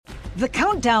The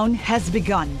countdown has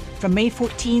begun. From May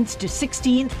 14th to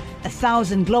 16th,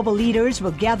 1,000 global leaders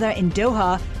will gather in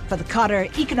Doha for the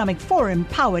Qatar Economic Forum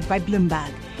powered by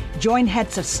Bloomberg. Join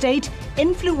heads of state,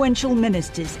 influential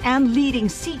ministers, and leading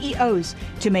CEOs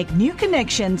to make new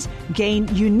connections,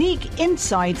 gain unique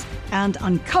insights, and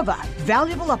uncover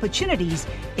valuable opportunities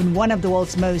in one of the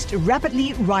world's most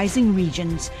rapidly rising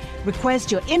regions.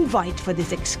 Request your invite for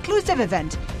this exclusive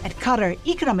event at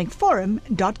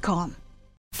QatarEconomicForum.com.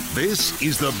 This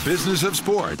is the business of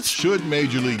sports. Should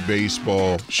Major League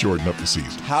Baseball shorten up the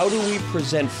season? How do we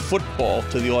present football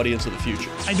to the audience of the future?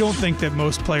 I don't think that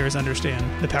most players understand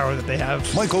the power that they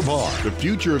have. Michael Barr. The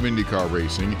future of IndyCar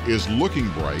racing is looking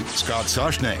bright. Scott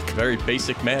Soshnick. Very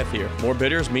basic math here. More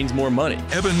bidders means more money.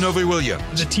 Evan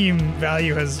Novi-Williams. The team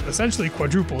value has essentially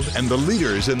quadrupled. And the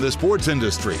leaders in the sports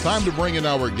industry. Time to bring in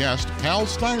our guest, Hal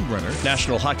Steinbrenner.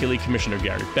 National Hockey League Commissioner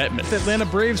Gary Bettman. Atlanta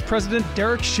Braves President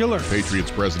Derek Schiller. Patriots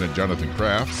President Jonathan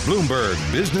Kraft. Bloomberg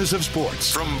Business of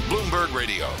Sports from Bloomberg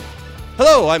Radio.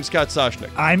 Hello, I'm Scott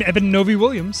Soshnick. I'm Evan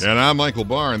Novi-Williams. And I'm Michael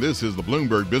Barr, and this is the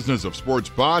Bloomberg Business of Sports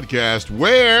podcast,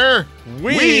 where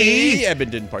we Evan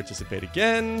didn't participate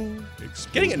again. It's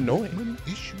getting annoying. Many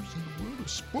issues in the world of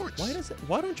sports.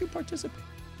 Why don't you participate?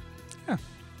 Yeah.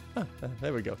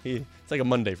 There we go. It's like a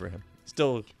Monday for him.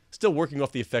 Still working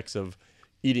off the effects of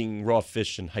eating raw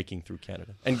fish and hiking through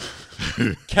Canada. And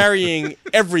carrying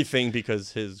everything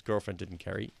because his girlfriend didn't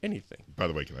carry anything. By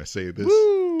the way, can I say this?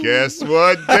 Woo! Guess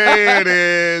what day it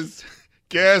is?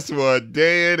 Guess what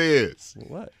day it is?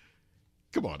 What?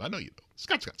 Come on, I know you know.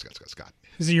 Scott.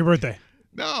 Is it your birthday?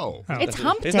 No. Oh. It's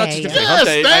hump It's not day. just a Yes, hump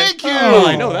day. thank you.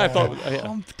 I know that. I thought.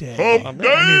 Hump day. Hump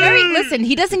day. Listen,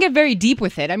 he doesn't get very deep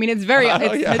with it. I mean, it's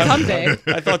it's hump day.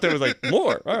 I thought there was like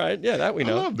more. All right. Yeah, that we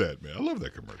know. I love that, man. I love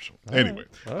that commercial. Anyway,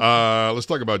 let's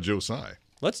talk about Joe Tsai.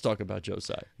 Let's talk about Joe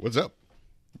Tsai. What's up?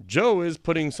 Joe is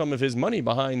putting some of his money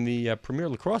behind the Premier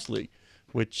Lacrosse League,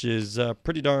 which is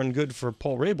pretty darn good for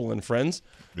Paul Rabel and friends.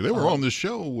 They were on the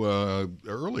show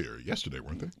earlier, yesterday,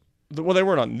 weren't they? Well, they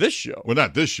weren't on this show. Well,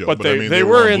 not this show, but I mean, they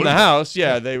were in on the Bloomberg. house.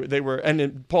 Yeah, they were. And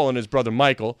then Paul and his brother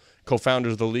Michael,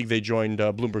 co-founders of the league, they joined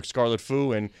Bloomberg Scarlet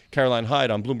Fu and Caroline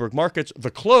Hyde on Bloomberg Markets,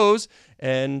 The Close,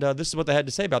 and this is what they had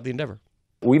to say about the endeavor.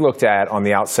 We looked at on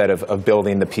the outset of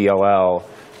building the PLL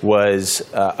was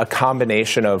a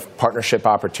combination of partnership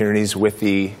opportunities with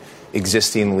the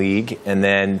existing league and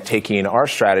then taking our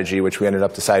strategy, which we ended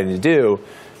up deciding to do,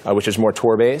 which is more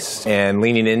tour-based and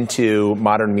leaning into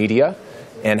modern media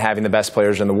and having the best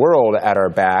players in the world at our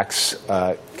backs,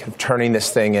 turning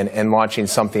this thing and launching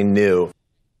something new.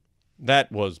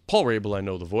 That was Paul Rabel, I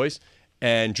know the voice.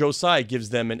 And Joe Tsai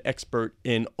gives them an expert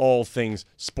in all things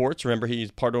sports. Remember, he's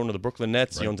part owner of the Brooklyn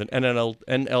Nets. Right. He owns an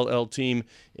NLL team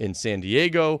in San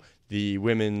Diego, the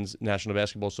Women's National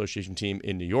Basketball Association team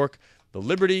in New York, the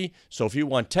Liberty. So if you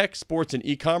want tech, sports, and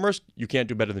e-commerce, you can't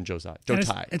do better than Joe Tsai.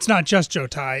 It's not just Joe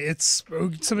Tsai. It's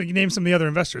name some of the other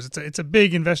investors. It's a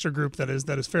big investor group that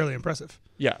is fairly impressive.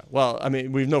 Yeah. Well, I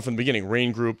mean, we've known from the beginning.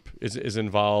 Rain Group is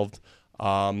involved.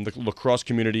 The lacrosse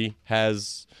community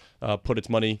has put its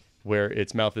money where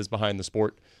its mouth is behind the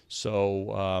sport.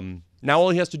 So now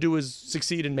all he has to do is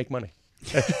succeed and make money.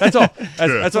 That's all.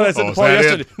 That's what I said to Paul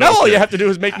yesterday. Now all you have to do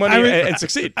is make money and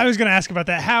succeed. I was going to ask about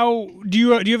that. How do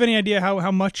you have any idea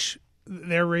how much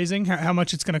they're raising? How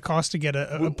much it's going to cost to get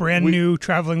a brand new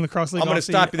traveling lacrosse league? I'm going to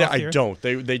stop you there. I don't.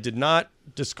 They did not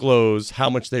disclose how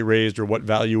much they raised or what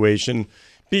valuation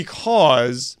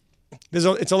because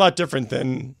it's a lot different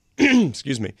than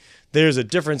excuse me. There's a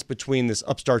difference between this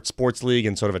upstart sports league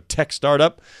and sort of a tech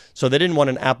startup. So they didn't want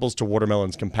an apples to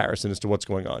watermelons comparison as to what's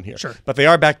going on here. Sure. But they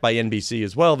are backed by NBC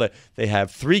as well. They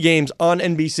have 3 games on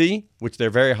NBC, which they're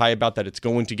very high about that it's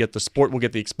going to get the sport will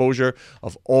get the exposure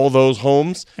of all those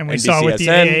homes. And we saw with the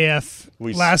AAF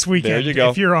last weekend. There you go.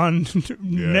 If you're on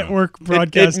network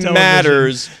broadcast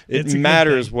television. It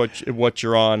matters what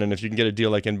you're on, and if you can get a deal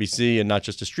like NBC and not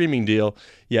just a streaming deal.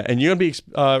 Yeah, and you're going to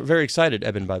be very excited,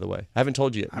 Evan, by the way. I haven't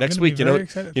told you yet. Next week, you know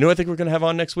what I think we're going to have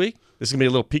on next week? This is going to be a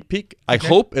little peek. I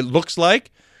hope it looks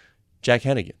like Jack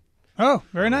Hennigan. Oh,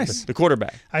 very nice. The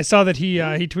quarterback. I saw that he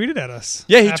tweeted at us.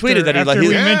 Yeah, he tweeted that he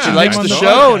likes the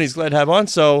show and he's glad to have on.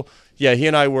 So, yeah, he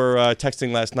and I were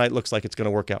texting last night. Looks like it's going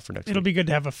to work out for next week. It'll be good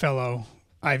to have a fellow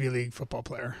Ivy League football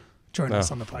player join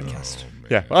us on the podcast.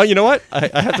 Yeah. Well, you know what?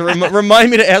 I have to remind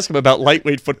me to ask him about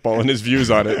lightweight football and his views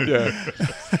on it.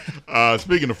 Yeah.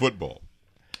 Speaking of football,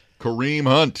 Kareem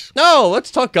Hunt. No,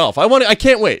 let's talk golf. I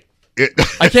can't wait.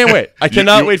 I can't wait. I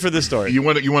cannot wait for this story. You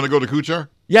want to go to Kuchar?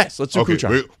 Yes, let's do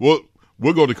Kuchar.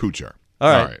 We'll go to Kuchar. All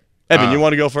right. Evan, you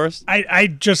want to go first? I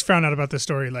just found out about this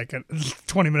story like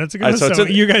 20 minutes ago, so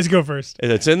you guys go first.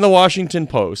 It's in the Washington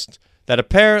Post that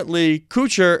apparently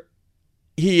Kuchar,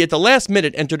 he at the last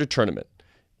minute entered a tournament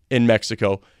in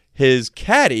Mexico. His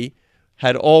caddy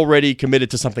had already committed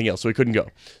to something else, so he couldn't go.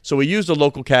 So he used a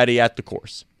local caddy at the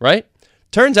course, right?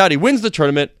 Turns out he wins the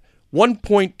tournament,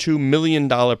 $1.2 million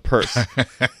purse.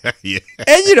 Yeah.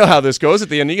 And you know how this goes. At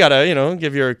the end, you got to,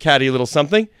 give your caddy a little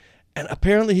something. And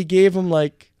apparently he gave him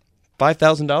like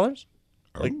 $5,000.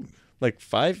 Like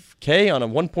 $5K on a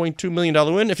 $1.2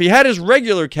 million win. If he had his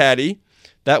regular caddy,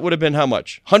 that would have been how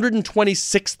much?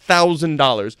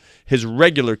 $126,000 his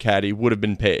regular caddy would have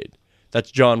been paid.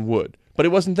 That's John Wood. But it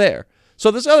wasn't there.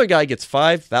 So this other guy gets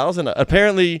 $5,000.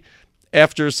 Apparently,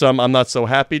 after some I'm not so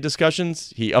happy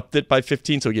discussions, he upped it by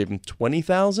 15, so he gave him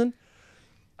 $20,000.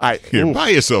 Here, buy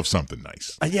yourself something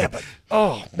nice. Yeah, but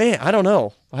oh man, I don't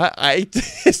know. I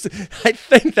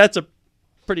think that's a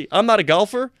pretty. I'm not a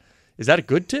golfer. Is that a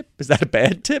good tip? Is that a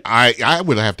bad tip? I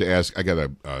would have to ask. I got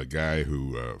a guy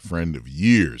friend of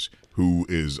years, who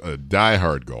is a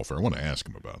diehard golfer. I want to ask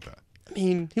him about that. I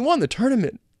mean, he won the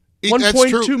tournament. That's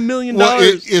 $1.2 true. million. Well,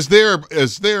 is there,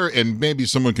 and maybe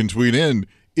someone can tweet in,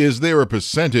 is there a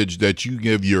percentage that you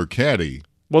give your caddy?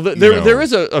 Well, there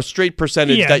is a straight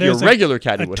percentage that your regular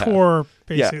caddy would tour, have.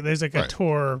 Basically. Yeah. There's like a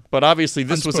tour. But obviously,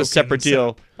 this was a separate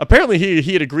deal. Apparently,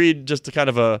 he had agreed just to kind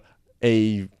of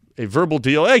a verbal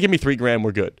deal. Hey, give me $3,000,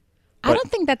 we're good. I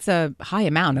don't think that's a high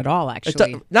amount at all,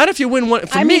 actually. Not if you win one.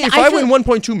 For me, if I win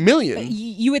 $1.2 million,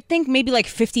 you would think maybe like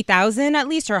 50,000 at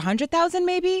least, or 100,000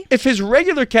 maybe. If his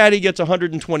regular caddy gets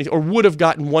 120 or would have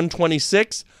gotten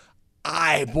 126,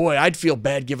 I'd feel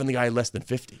bad giving the guy less than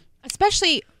 50.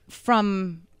 Especially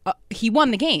from he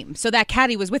won the game, so that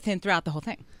caddy was with him throughout the whole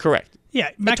thing. Correct. Yeah,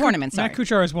 tournament. Matt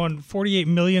Kuchar has won $48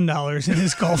 million in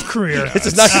his golf career. This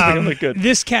is not going to look good.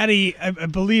 This caddy, I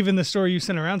believe, in the story you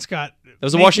sent around, Scott, that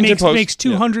was a Washington Post. Makes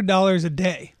 $200 a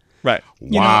day. Right.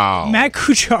 Wow. Matt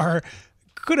Kuchar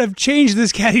could have changed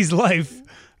this caddy's life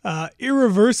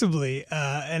irreversibly,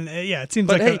 and it seems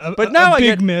like a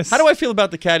big miss. How do I feel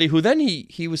about the caddy who then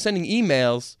he was sending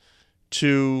emails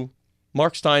to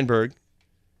Mark Steinberg,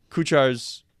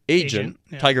 Kuchar's agent,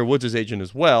 Tiger Woods' agent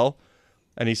as well.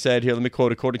 And he said, here, let me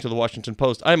quote, according to the Washington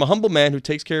Post, I am a humble man who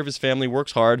takes care of his family,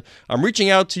 works hard. I'm reaching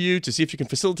out to you to see if you can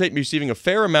facilitate me receiving a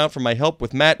fair amount for my help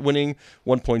with Matt winning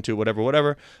 1.2,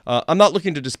 whatever. I'm not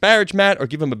looking to disparage Matt or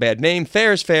give him a bad name.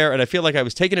 Fair is fair, and I feel like I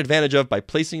was taken advantage of by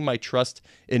placing my trust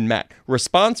in Matt.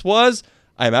 Response was,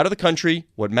 I am out of the country.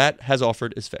 What Matt has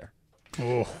offered is fair.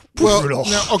 Oh, brutal.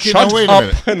 Well, Shut wait a up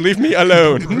minute. and leave me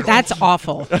alone. That's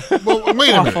awful. Well,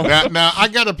 wait a minute. Now I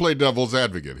got to play devil's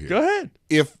advocate here. Go ahead.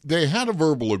 If they had a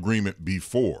verbal agreement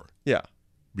before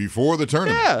the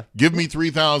tournament, give me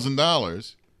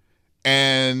 $3,000,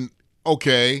 and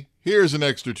okay, here's an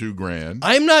extra $2,000.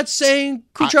 I'm not saying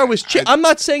Kuchar was. I'm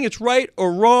not saying it's right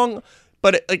or wrong,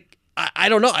 but I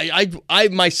don't know. I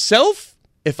myself.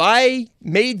 If I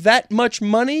made that much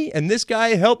money and this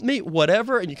guy helped me,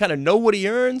 whatever, and you kind of know what he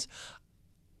earns,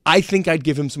 I think I'd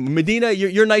give him some. Medina,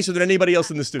 you're nicer than anybody else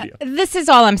in the studio. This is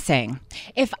all I'm saying.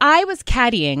 If I was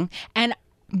caddying and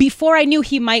before I knew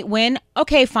he might win,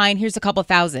 okay, fine, here's a couple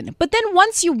thousand. But then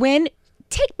once you win,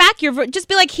 take back your just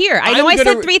be like, here, I know I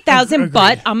said 3,000,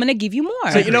 but I'm going to give you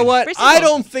more. So you know what? I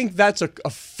don't think that's a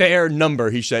fair number,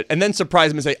 he said, and then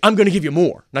surprise him and say, I'm going to give you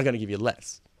more, not going to give you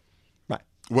less.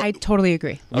 Well, I totally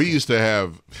agree. We used to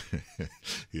have,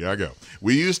 here I go.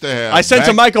 We used to have. I sent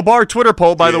a Michael Barr Twitter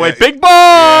poll, by the way. Big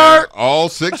Barr! Yeah, all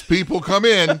 6 people come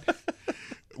in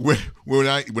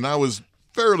when I was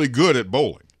fairly good at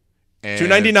bowling.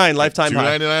 $299 lifetime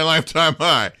high. $299 lifetime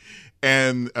high.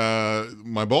 And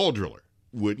my ball driller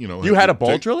would, You had a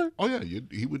ball driller? Oh, yeah.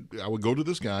 I would go to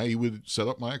this guy. He would set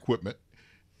up my equipment.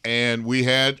 And we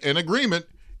had an agreement.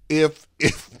 If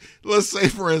let's say,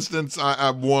 for instance,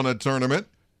 I won a tournament,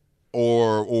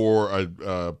 or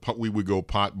we would go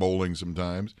pot bowling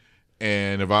sometimes,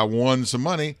 and if I won some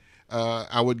money,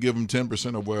 I would give them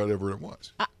 10% of whatever it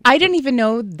was. I didn't even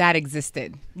know that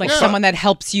existed. Someone that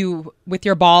helps you with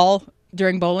your ball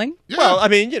during bowling. Yeah. Well, I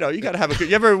mean, you got to have a good.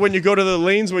 You ever when you go to the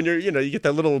lanes when you get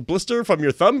that little blister from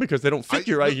your thumb because they don't fit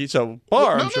your so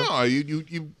bar. No, I'm sure. no,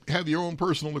 you have your own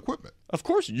personal equipment. Of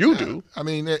course you do. I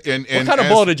mean, and what kind of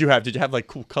ball did you have? Did you have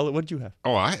cool color? What did you have?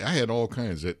 Oh, I had all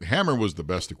kinds. Hammer was the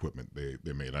best equipment they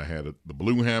made. I had the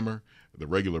blue hammer, the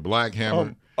regular black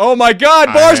hammer. Oh my God!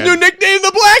 Bar's new nickname,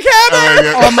 the Black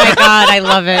Hammer. Oh my God, I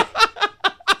love it.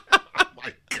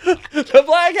 The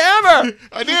Black Hammer.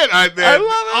 I did. I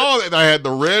love it. I had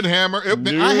the red hammer.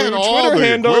 I had all Twitter the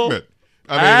handle equipment.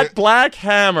 at Black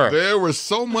Hammer. There was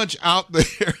so much out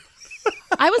there.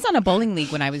 I was on a bowling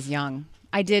league when I was young.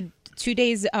 I did 2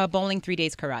 days bowling, 3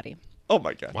 days karate. Oh,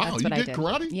 my God. Wow, That's you what I did did.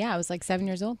 karate? Yeah, I was like 7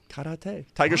 years old. Karate.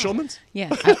 Tiger Schulman's?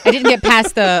 Yeah, I didn't get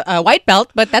past the white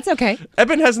belt, but that's okay.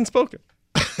 Eben hasn't spoken.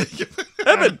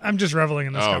 Eben. I'm just reveling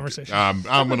in this Okay. conversation.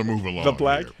 I'm going to move along. The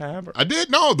Black here. Hammer. I did.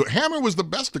 No, the hammer was the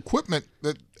best equipment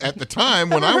that at the time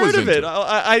when I Never was heard of into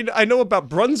it. I know about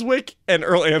Brunswick and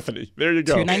Earl Anthony. There you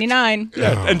go. $2.99.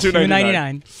 Yeah, and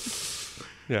 $2.99.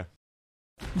 Yeah.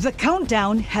 The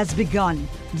countdown has begun.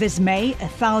 This May,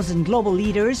 1,000 global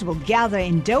leaders will gather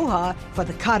in Doha for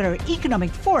the Qatar Economic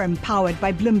Forum powered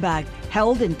by Bloomberg,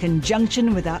 held in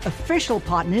conjunction with our official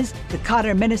partners, the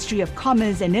Qatar Ministry of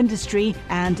Commerce and Industry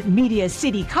and Media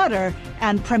City Qatar,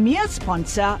 and premier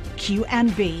sponsor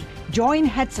Q&B. Join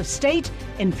heads of state,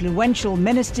 influential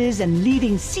ministers, and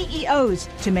leading CEOs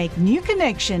to make new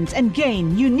connections and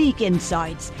gain unique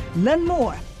insights. Learn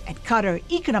more at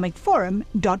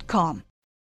QatarEconomicForum.com.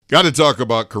 Got to talk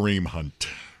about Kareem Hunt.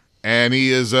 And he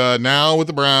is now with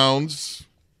the Browns.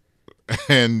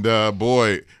 And,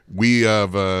 boy, we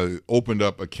have opened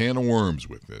up a can of worms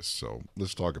with this. So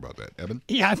let's talk about that. Evan?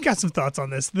 Yeah, I've got some thoughts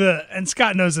on this. And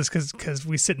Scott knows this because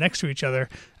we sit next to each other.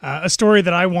 A story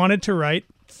that I wanted to write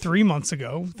 3 months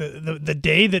ago, the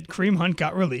day that Kareem Hunt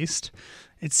got released.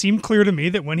 It seemed clear to me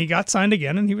that when he got signed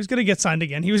again, and he was going to get signed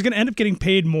again, he was going to end up getting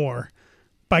paid more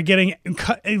by getting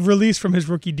released from his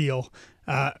rookie deal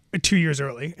 2 years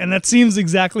early. And that seems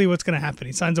exactly what's going to happen.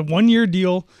 He signs a 1-year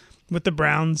deal with the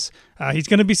Browns. He's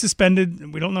going to be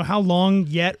suspended. We don't know how long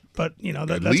yet, but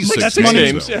At least that's 6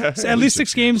 money. games. Yeah. At least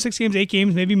 6 games, 8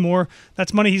 games, maybe more.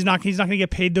 That's money. He's not going to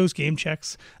get paid those game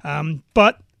checks.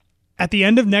 But at the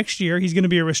end of next year, he's going to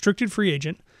be a restricted free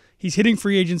agent. He's hitting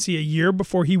free agency a year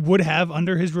before he would have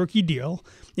under his rookie deal.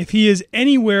 If he is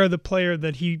anywhere the player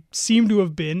that he seemed to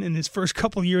have been in his first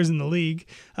couple years in the league,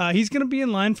 he's going to be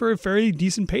in line for a fairly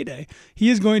decent payday.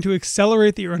 He is going to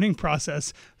accelerate the earning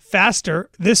process faster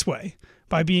this way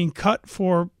by being cut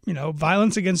for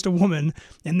violence against a woman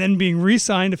and then being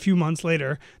re-signed a few months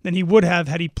later than he would have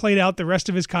had he played out the rest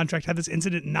of his contract had this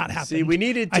incident not happened. See, we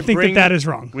needed to I think that is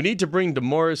wrong. We need to bring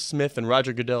DeMaurice Smith and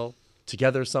Roger Goodell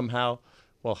together somehow.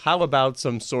 Well, how about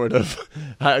some sort of,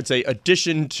 I'd say,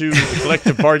 addition to the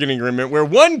collective bargaining agreement where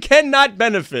one cannot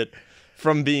benefit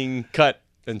from being cut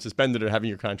and suspended or having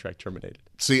your contract terminated?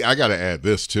 See, I got to add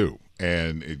this, too.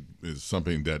 And it is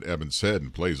something that Evan said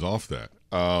and plays off that.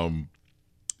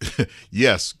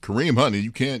 Yes, Kareem Hunt,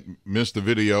 you can't miss the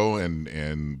video. And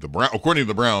according to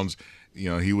the Browns,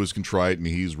 he was contrite and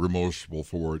he's remorseful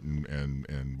for it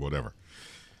and whatever.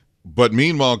 But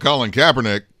meanwhile, Colin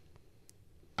Kaepernick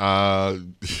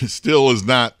still is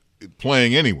not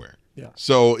playing anywhere. Yeah.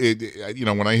 So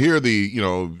when I hear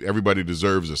everybody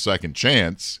deserves a second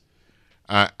chance,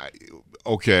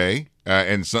 okay,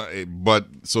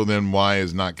 so then why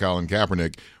is not Colin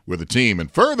Kaepernick with the team?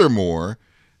 And furthermore,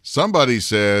 somebody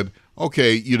said,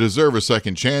 okay, you deserve a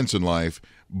second chance in life,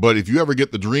 but if you ever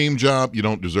get the dream job, you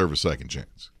don't deserve a second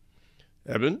chance.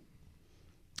 Evan?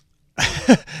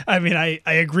 I mean, I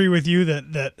agree with you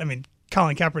that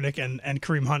Colin Kaepernick and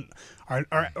Kareem Hunt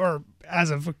are as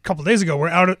of a couple days ago, were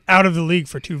out of the league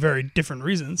for two very different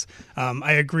reasons.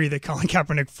 I agree that Colin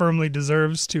Kaepernick firmly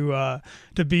deserves to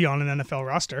be on an NFL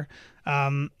roster.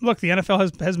 Look, the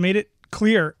NFL has made it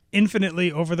clear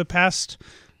infinitely over the past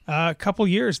couple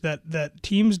years that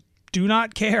teams do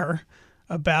not care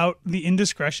about the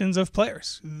indiscretions of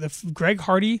players. Greg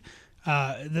Hardy.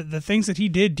 The things that he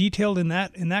did detailed in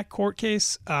that court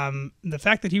case, the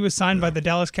fact that he was signed by the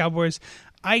Dallas Cowboys,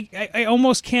 I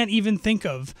almost can't even think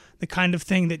of the kind of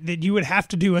thing that you would have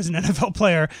to do as an NFL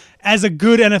player, as a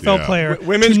good NFL player,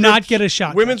 to not get a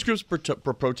shot. Women's groups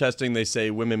protesting, they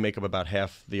say women make up about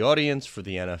half the audience for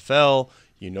the NFL.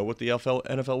 You know what the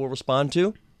NFL will respond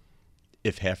to?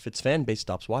 If half its fan base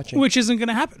stops watching, which isn't going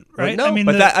to happen, right? No,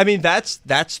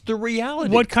 that's the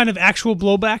reality. What kind of actual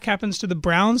blowback happens to the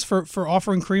Browns for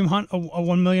offering Kareem Hunt a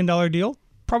 $1 million deal?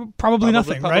 Probably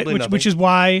nothing, right? Which is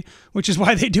why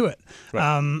they do it.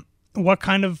 Right. What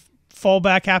kind of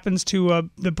fallback happens to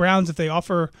the Browns if they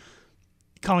offer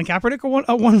Colin Kaepernick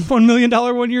a $1 million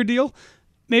 1-year deal?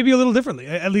 Maybe a little differently.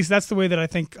 At least that's the way that I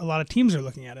think a lot of teams are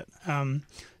looking at it.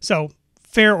 So.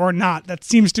 Fair or not, that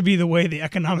seems to be the way the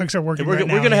economics are working. We're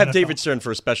going to have David Stern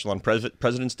for a special on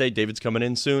President's Day. David's coming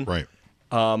in soon. Right.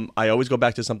 I always go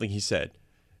back to something he said.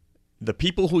 The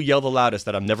people who yell the loudest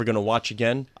that I'm never going to watch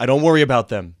again, I don't worry about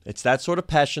them. It's that sort of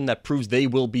passion that proves they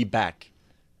will be back.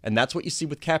 And that's what you see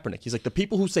with Kaepernick. He's like, the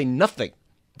people who say nothing,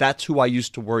 that's who I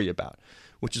used to worry about.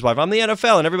 Which is why if I'm the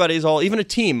NFL and everybody's even a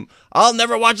team, I'll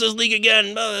never watch this league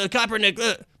again,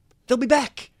 Kaepernick, they'll be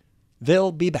back.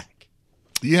 They'll be back.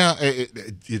 Yeah,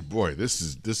 boy, this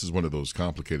is one of those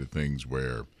complicated things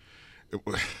where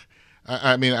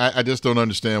I just don't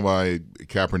understand why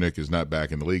Kaepernick is not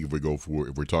back in the league if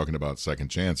we're talking about second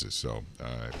chances. So,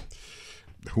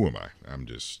 who am I? I'm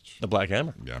just the Black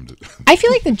Hammer. Yeah, I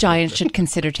feel like the Giants should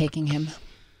consider taking him.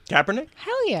 Kaepernick?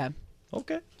 Hell yeah.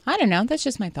 Okay. I don't know. That's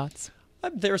just my thoughts.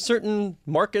 There are certain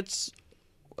markets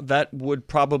that would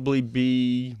probably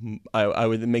be, I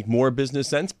would make more business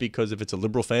sense because if it's a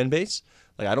liberal fan base,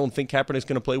 like I don't think Kaepernick's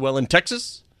going to play well in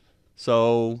Texas,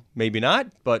 so maybe not.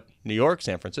 But New York,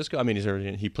 San Francisco, I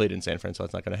mean, he played in San Francisco, so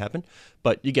that's not going to happen.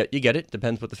 But you get it.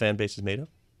 Depends what the fan base is made of.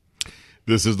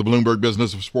 This is the Bloomberg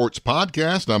Business of Sports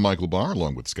podcast. I'm Michael Barr,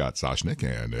 along with Scott Soshnick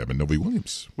and Evan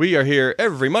Novi-Williams. We are here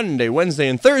every Monday, Wednesday,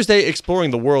 and Thursday exploring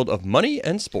the world of money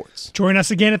and sports. Join us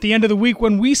again at the end of the week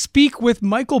when we speak with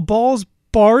Michael Barr's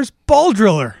Ball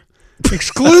Driller.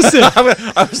 Exclusive.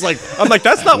 I was like,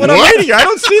 that's not what I'm reading. I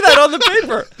don't see that on the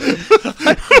paper.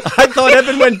 I thought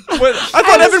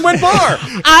Evan went Barr.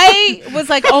 I was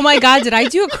like, oh my God, did I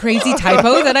do a crazy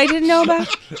typo that I didn't know about?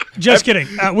 Just kidding.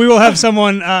 We will have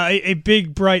someone, a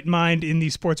big, bright mind in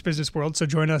the sports business world. So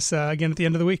join us again at the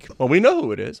end of the week. Well, we know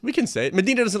who it is. We can say it.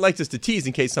 Medina doesn't like us to tease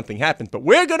in case something happens, but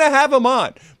we're going to have him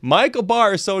on. Michael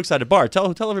Barr is so excited. Barr, tell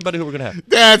everybody who we're going to have.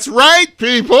 That's right,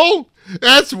 people.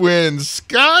 That's when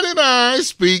Scott and I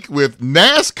speak with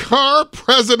NASCAR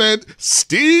President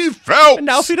Steve Phelps. And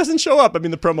now if he doesn't show up, I mean,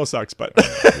 the promo sucks, but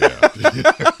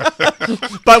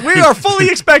but we are fully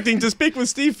expecting to speak with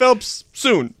Steve Phelps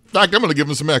soon. In fact, I'm going to give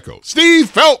him some echo. Steve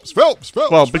Phelps. Well,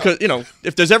 because,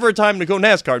 if there's ever a time to go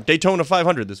NASCAR, Daytona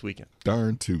 500 this weekend.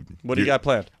 Darn tootin'. What do you got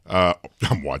planned?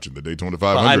 I'm watching the Daytona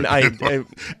 500. Well,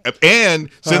 and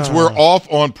since we're off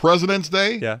on President's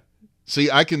Day, yeah.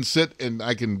 See, I can sit and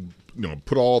I can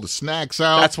put all the snacks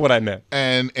out. That's what I meant.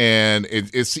 And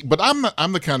it's but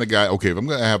I'm the kind of guy. Okay, if I'm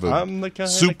gonna have a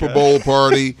Super Bowl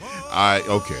party,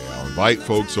 I'll invite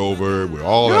folks over. We're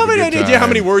all have a good time. Idea how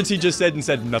many words he just said and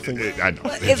said nothing. I know.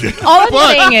 All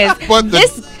I'm saying is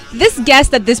this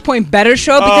guest at this point better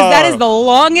show up because that is the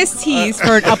longest tease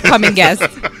for an upcoming guest.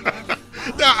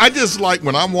 Now, I just like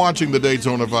when I'm watching the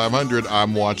Daytona 500.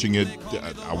 I'm watching it.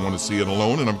 I want to see it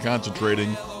alone, and I'm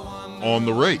concentrating on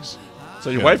the race. So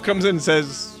your wife comes in and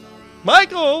says,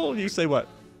 Michael, you say what?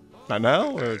 Not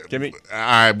now? Or give me?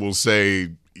 I will say.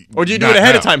 Or do you do it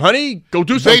ahead of time? Honey, go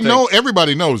do something. They know,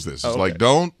 everybody knows this. It's like,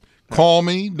 don't call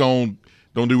me. Don't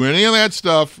do any of that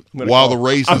stuff while the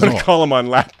race is on. I'm going to call him on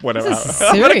lap, whatever. This is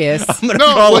serious. I'm going to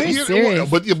call him. Serious.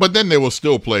 But then they will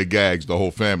still play gags. The whole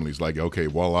family's like, okay,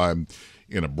 while I'm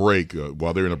in a break,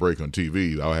 while they're in a break on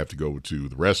TV, I'll have to go to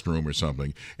the restroom or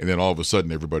something, and then all of a sudden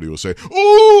everybody will say,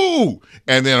 "Ooh!"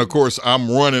 And then of course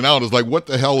I'm running out. It's like, what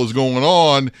the hell is going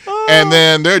on? And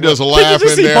then they're just laughing.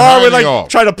 They're hiding off.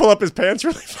 Try to pull up his pants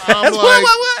really fast. I'm like,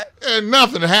 what? And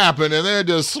nothing happened, and they're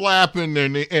just slapping their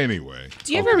knee anyway.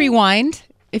 Do you ever rewind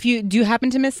if you do happen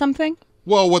to miss something?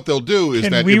 Well, what they'll do is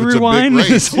Can that we if it's rewind a big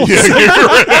race, no,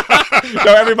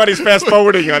 everybody's fast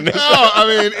forwarding on this. No, I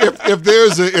mean, if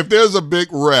there's a big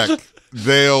wreck,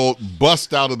 they'll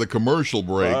bust out of the commercial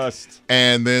break,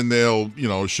 and then they'll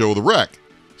show the wreck.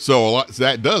 So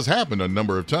that does happen a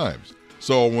number of times.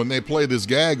 So when they play this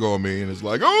gag on me, and it's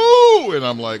like, oh, and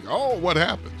I'm like, oh, what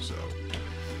happened? So.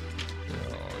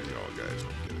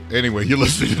 Anyway, you're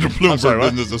listening to the Bloomberg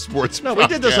Business of Sports. No, we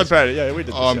did this on Friday. Yeah, we did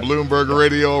this on Bloomberg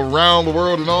Radio, around the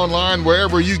world, and online,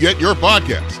 wherever you get your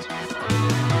podcast.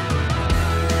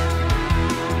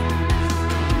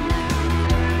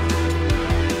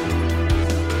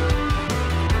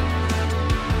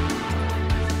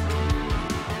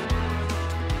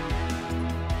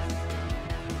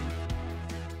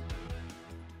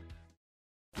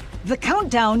 The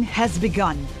countdown has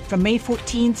begun. From May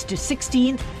 14th to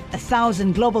 16th,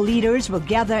 1,000 global leaders will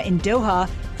gather in Doha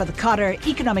for the Qatar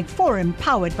Economic Forum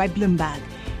powered by Bloomberg.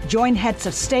 Join heads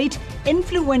of state,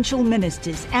 influential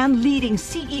ministers, and leading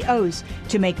CEOs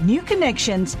to make new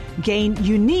connections, gain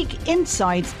unique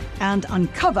insights, and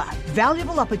uncover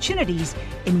valuable opportunities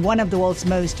in one of the world's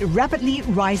most rapidly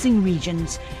rising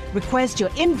regions. Request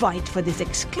your invite for this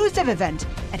exclusive event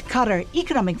at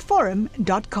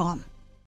QatarEconomicForum.com.